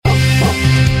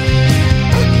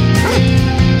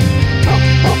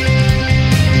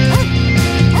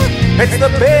It's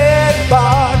the Big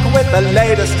Bark with the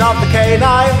latest of the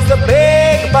canines. The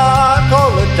Big Bark, all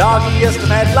the doggiest of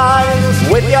headlines.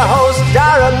 With your hosts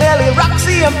Dara, Millie,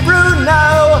 Roxy and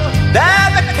Bruno.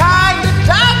 They're the kind of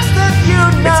dogs that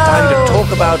you know. It's time to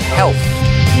talk about health,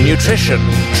 nutrition,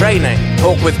 training.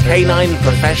 Talk with canine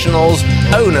professionals,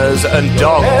 owners and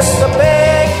dogs. It's the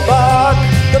Big Bark,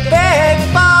 the Big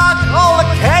Bark. All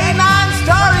the canine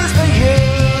stories for you.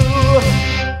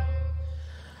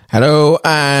 Hello,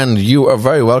 and you are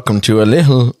very welcome to a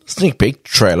little sneak peek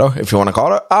trailer, if you want to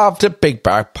call it, of the Big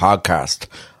Bark Podcast,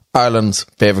 Ireland's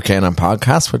favourite canine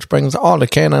podcast, which brings all the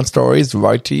canine stories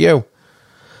right to you.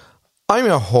 I'm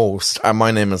your host, and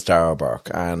my name is Dara Burke,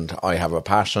 and I have a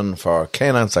passion for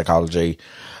canine psychology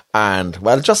and,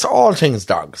 well, just all things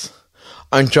dogs.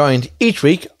 I'm joined each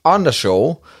week on the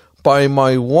show by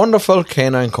my wonderful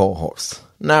canine co-hosts.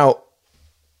 Now,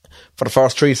 for the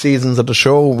first 3 seasons of the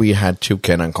show, we had 2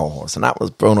 canine co-hosts, and that was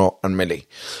Bruno and Millie.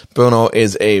 Bruno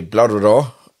is a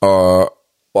Labrador, or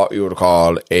what you would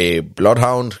call a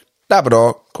Bloodhound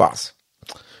Labrador cross.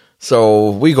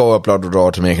 So we go with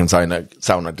Labrador to make him sound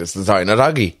like this designer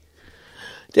doggy.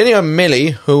 Then you have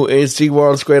Millie, who is the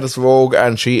world's greatest rogue,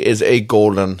 and she is a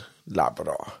Golden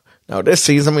Labrador. Now, this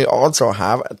season, we also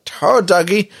have a third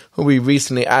doggy who we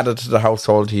recently added to the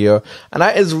household here, and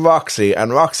that is Roxy.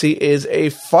 And Roxy is a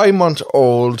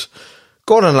 5-month-old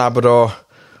Golden Labrador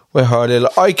with her little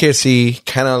IKC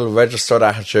kennel registered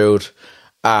attitude,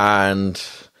 and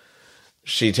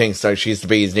she thinks that she's the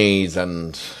bee's knees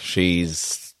and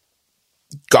she's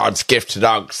God's gift to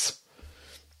dogs.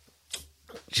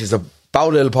 She's a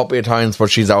bold little puppy at times,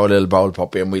 but she's our little bold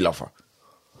puppy and we love her.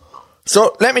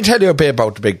 So let me tell you a bit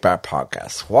about the Big Bark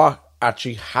Podcast. What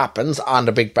actually happens on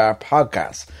the Big Bark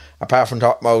Podcast, apart from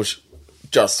talking about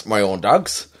just my own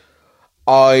dogs.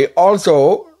 I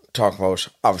also talk about,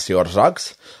 obviously, other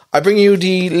dogs. I bring you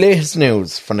the latest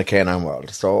news from the canine world.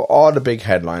 So all the big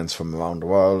headlines from around the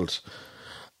world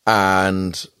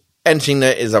and anything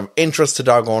that is of interest to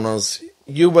dog owners,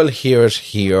 you will hear it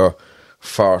here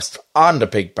first on the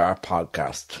Big Bark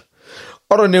Podcast.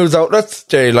 Other news outlets,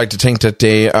 they like to think that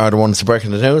they are the ones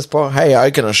breaking the news, but hey,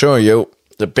 I can assure you,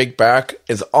 the Big Bark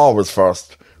is always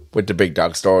first with the big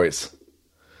dog stories.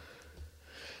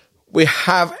 We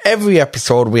have, every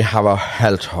episode, we have a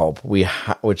health hub,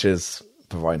 which is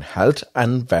providing health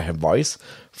and vet advice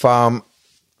from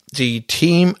the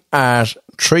team at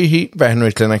Treaty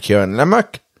Veterinary Clinic here in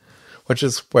Limerick, which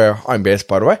is where I'm based,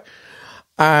 by the way.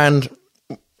 And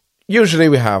usually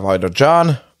we have either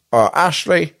John or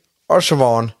Ashley or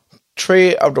Siobhan,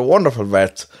 3 of the wonderful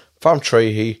vets from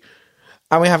Treaty,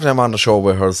 and we have them on the show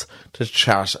with us to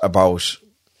chat about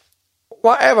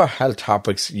whatever health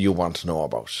topics you want to know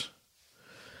about.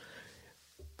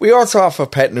 We also offer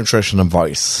pet nutrition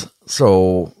advice,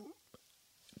 so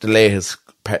the latest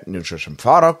pet nutrition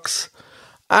products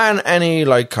and any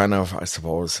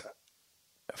foodie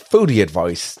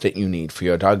advice that you need for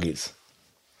your doggies.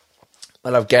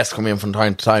 I'll have guests come in from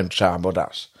time to time to chat about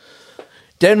that.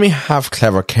 Then we have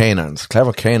Clever Canines.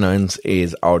 Clever Canines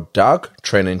is our dog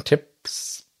training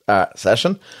tips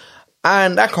session,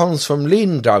 and that comes from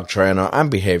leading dog trainer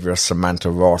and behaviourist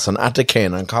Samantha Rawson at the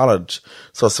Canine College.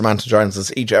 So Samantha joins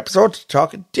us each episode to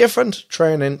talk a different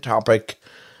training topic,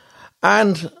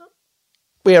 and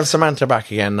we have Samantha back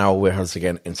again now with us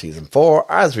again in season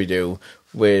 4, as we do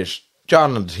with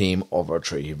John and the team over at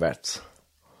Treaty Vets.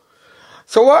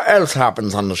 So what else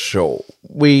happens on the show?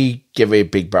 We give a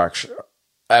Big Bark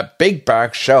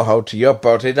shout out to your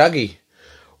birthday doggy.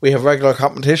 We have regular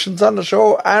competitions on the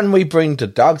show, and we bring the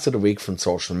dogs of the week from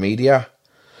social media.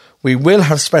 We will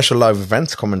have special live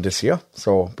events coming this year,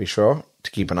 so be sure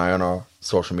to keep an eye on our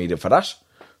social media for that.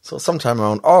 So sometime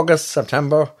around August,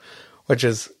 September, which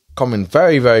is coming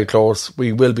very, very close,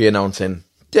 we will be announcing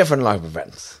different live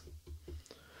events.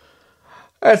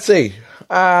 Let's see.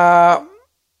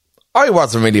 I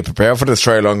wasn't really prepared for this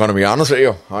trailer, I'm going to be honest with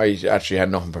you. I actually had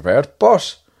nothing prepared,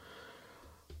 but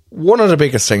one of the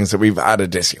biggest things that we've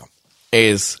added this year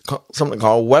is something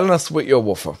called Wellness with Your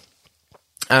Woofer.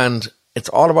 And it's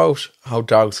all about how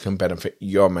dogs can benefit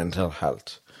your mental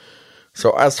health.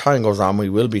 So as time goes on, we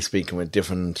will be speaking with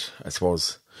different,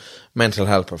 mental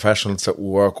health professionals that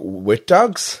work with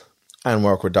dogs and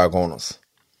work with dog owners.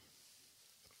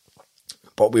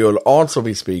 But we will also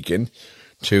be speaking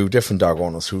to different dog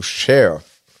owners who share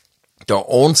their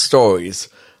own stories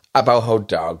about how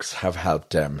dogs have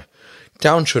helped them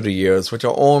down through the years with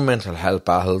their own mental health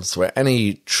battles, with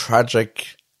any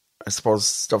tragic,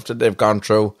 stuff that they've gone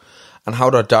through, and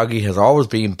how their doggy has always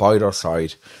been by their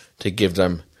side to give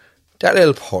them that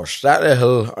little push, that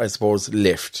little,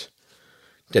 lift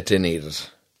that they needed.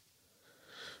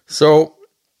 So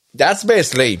that's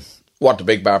basically what the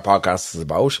Big Bear Podcast is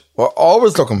about. We're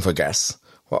always looking for guests.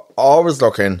 We're always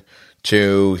looking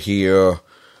to hear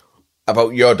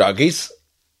about your doggies.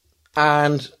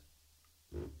 And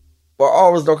we're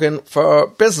always looking for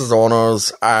business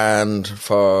owners and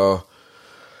for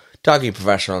doggy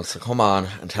professionals to come on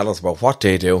and tell us about what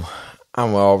they do.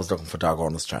 And we're always looking for dog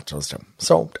owners to chat to us too.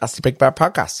 So that's the Big Bear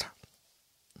Podcast.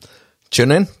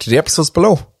 Tune in to the episodes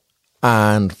below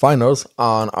and find us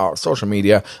on our social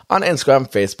media on Instagram,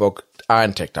 Facebook,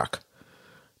 and TikTok.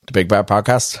 The Big Bear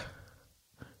Podcast,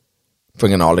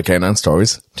 bringing all the canine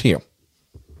stories to you.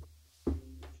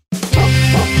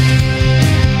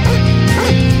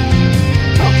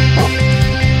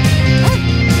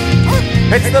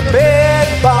 It's the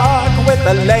Big Bark with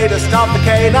the latest of the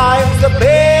canines. The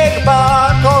Big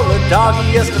Bark, all the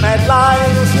doggiest of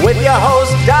headlines. With your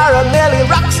hosts, Dara, Millie,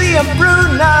 Roxy, and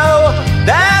Bruno.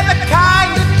 They're the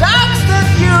kind of dogs that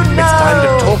you know. It's time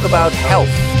to talk about health,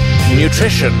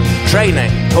 nutrition, training,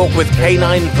 talk with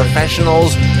canine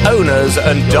professionals, owners,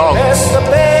 and dogs. It's the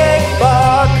Big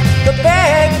Bark, the Big